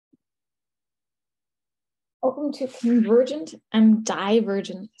Welcome to convergent and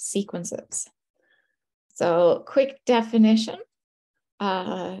divergent sequences. So quick definition,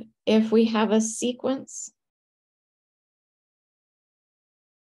 if we have a sequence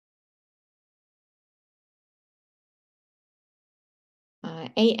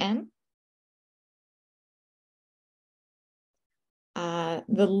AN,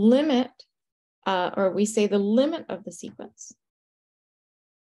 the limit, or we say the limit of the sequence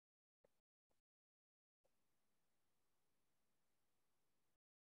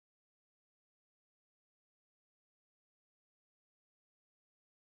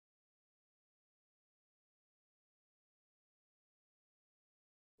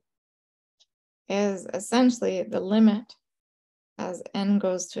is essentially the limit as n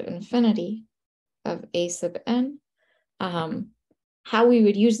goes to infinity of a sub n. How we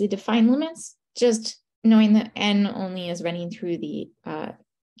would usually define limits, just knowing that n only is running through the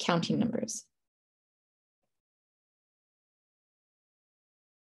counting numbers.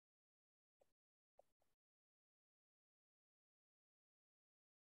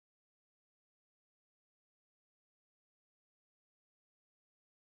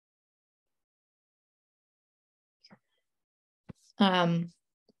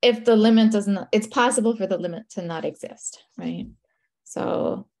 If the limit doesn't, it's possible for the limit to not exist, right?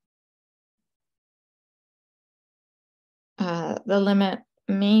 So the limit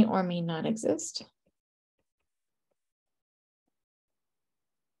may or may not exist.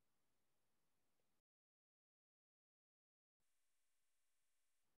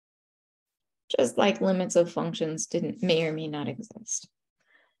 Just like limits of functions may or may not exist.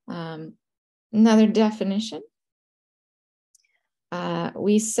 Another definition,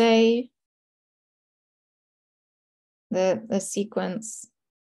 we say that the sequence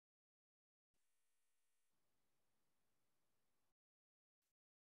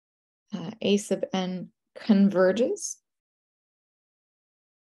a sub n converges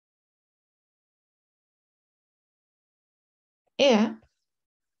if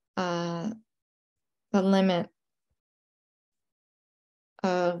the limit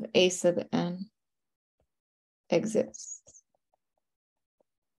of a sub n exists.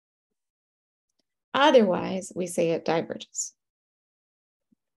 Otherwise, we say it diverges.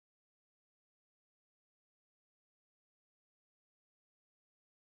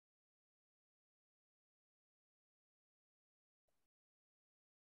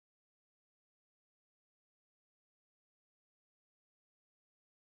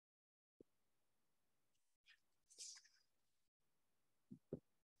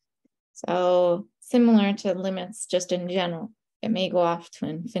 So similar to limits just in general, it may go off to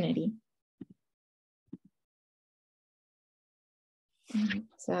infinity.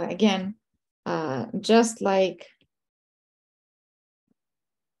 So again, just like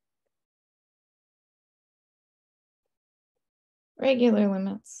regular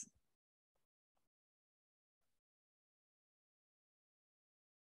limits,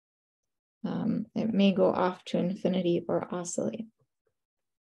 it may go off to infinity or oscillate.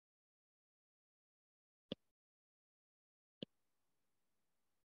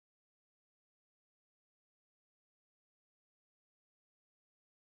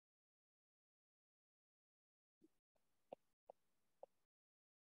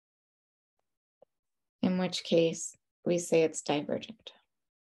 In which case we say it's divergent.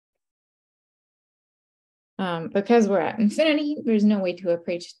 Because we're at infinity, there's no way to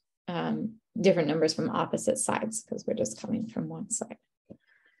approach different numbers from opposite sides because we're just coming from one side.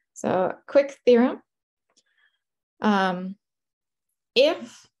 So quick theorem.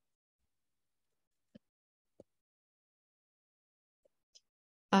 If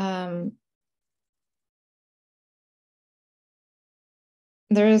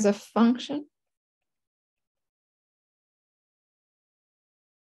there is a function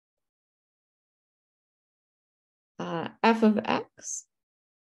f of x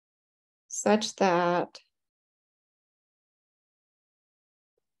such that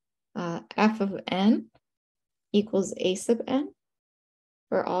f of n equals a sub n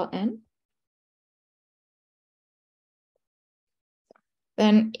for all n,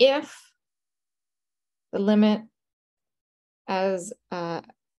 then if the limit as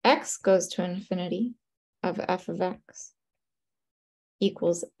x goes to infinity of f of x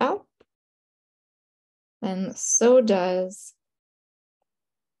equals L, then so does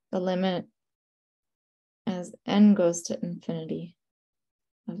the limit as n goes to infinity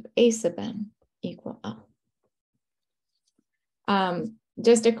of a sub n equal L.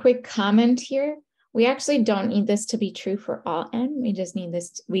 Just a quick comment here. We actually don't need this to be true for all n. We just need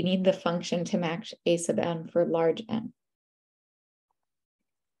this, we need the function to match a sub n for large n.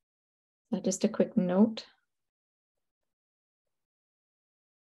 So just a quick note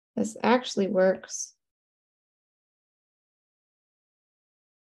this actually works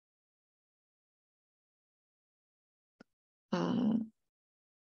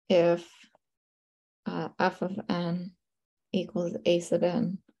if f of n equals a sub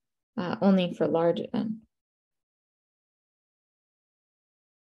n, only for large n.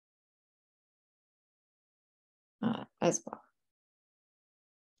 As well.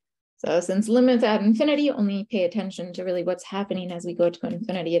 So since limits at infinity only pay attention to really what's happening as we go to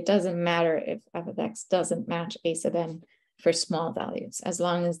infinity, it doesn't matter if f of x doesn't match a sub n for small values, as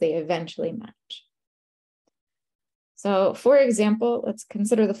long as they eventually match. So for example, let's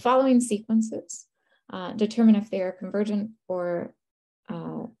consider the following sequences. Determine if they are convergent or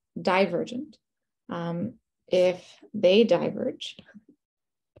divergent. If they diverge,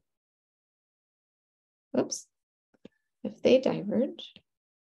 oops, if they diverge,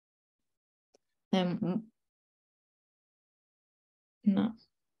 then no,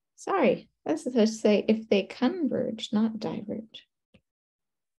 sorry, that's supposed to say if they converge, not diverge.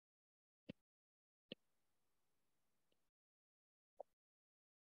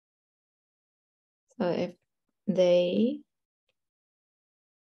 So if they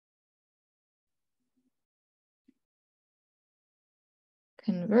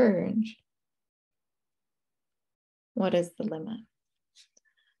converge, what is the limit?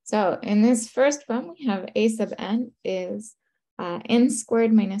 So in this first one, we have a sub n is n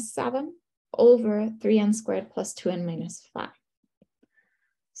squared minus 7 over 3n squared plus 2n minus 5.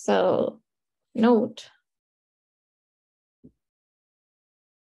 So note,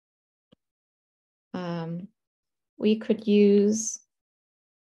 we could use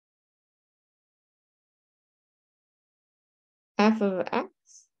f of x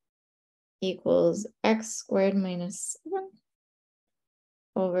equals x squared minus 7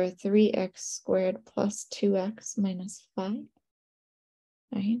 over 3x squared plus 2x minus 5,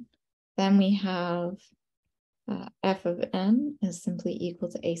 right? Then we have f of n is simply equal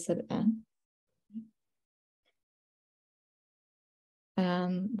to a sub n.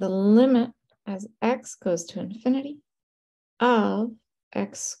 And the limit as x goes to infinity of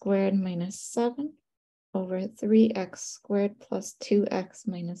x squared minus 7 over 3x squared plus 2x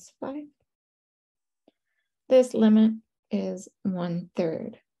minus 5. This limit is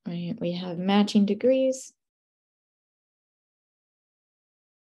 1/3, right? We have matching degrees.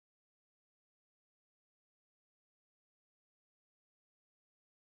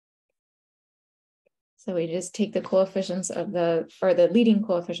 So we just take the coefficients of the leading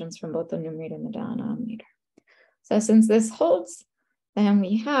coefficients from both the numerator and the denominator. So since this holds, then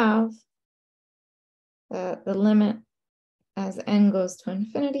we have the limit as n goes to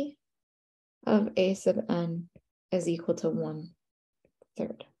infinity of a sub n is equal to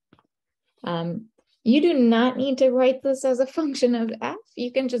 1/3. You do not need to write this as a function of f.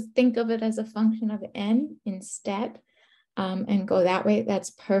 You can just think of it as a function of n instead, and go that way.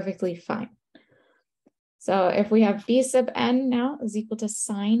 That's perfectly fine. So if we have b sub n now is equal to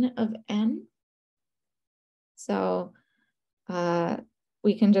sine of n, so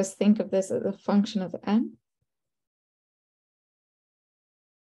we can just think of this as a function of n.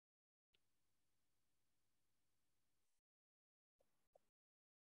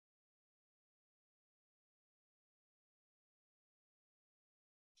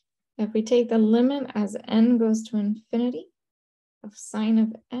 If we take the limit as n goes to infinity of sine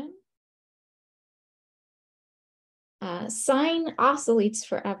of n, sine oscillates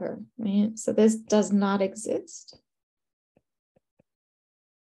forever, right? So this does not exist.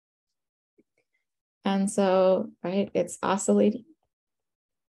 And so, right, it's oscillating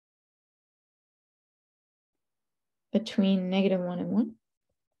between -1 and 1.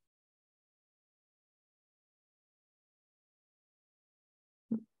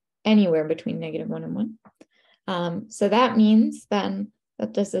 Anywhere between -1 and 1. So that means then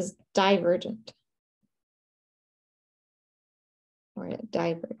that this is divergent, or it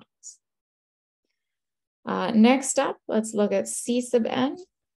diverges. Next up, let's look at c sub n,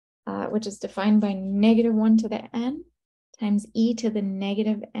 which is defined by -1 to the n times e to the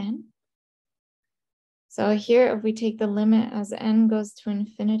 -n. So here, if we take the limit as n goes to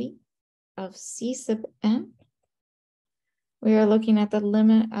infinity of c sub n, we are looking at the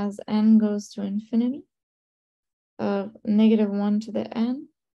limit as n goes to infinity of -1 to the n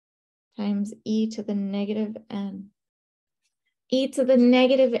times e to the -n. E to the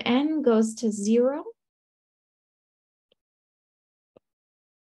 -n goes to 0.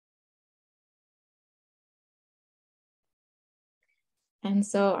 And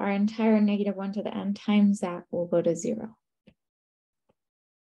so our entire -1 to the n times that will go to 0.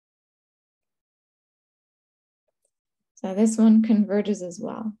 So this one converges as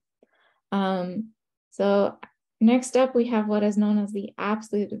well. So next up, we have what is known as the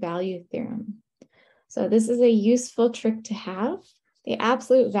absolute value theorem. So this is a useful trick to have. The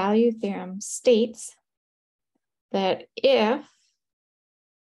absolute value theorem states that if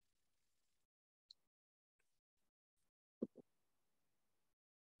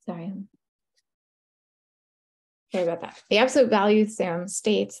sorry about that. The absolute value theorem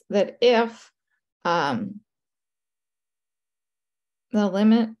states that if the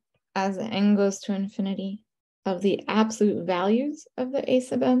limit as n goes to infinity of the absolute values of the a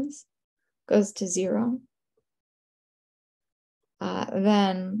sub n's goes to 0,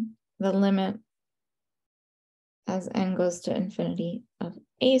 then the limit as n goes to infinity of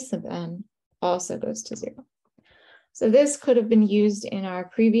a sub n also goes to 0. So this could have been used in our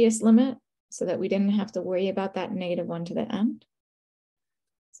previous limit so that we didn't have to worry about that -1 to the end.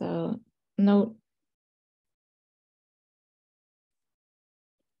 So note,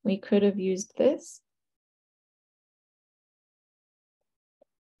 we could have used this.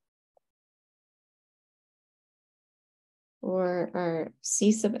 Or our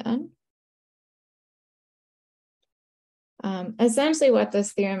c sub n. Essentially what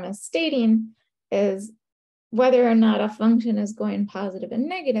this theorem is stating is whether or not a function is going positive and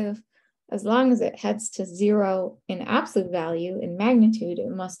negative, as long as it heads to 0 in absolute value, in magnitude, it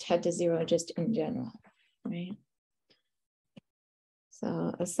must head to 0 just in general, right?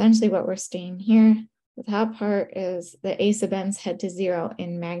 So essentially what we're stating here, the top part is the a sub n's head to 0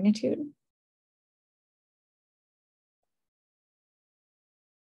 in magnitude.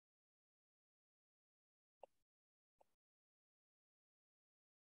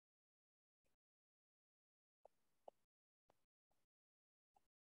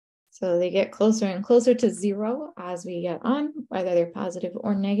 So they get closer and closer to 0 as we get on, whether they're positive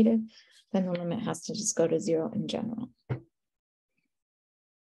or negative, then the limit has to just go to 0 in general.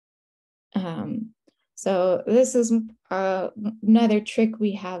 So this is another trick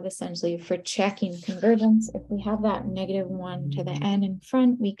we have essentially for checking convergence. If we have that -1 to the n in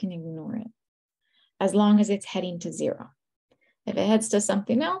front, we can ignore it as long as it's heading to 0. If it heads to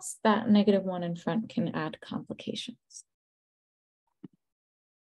something else, that -1 in front can add complications.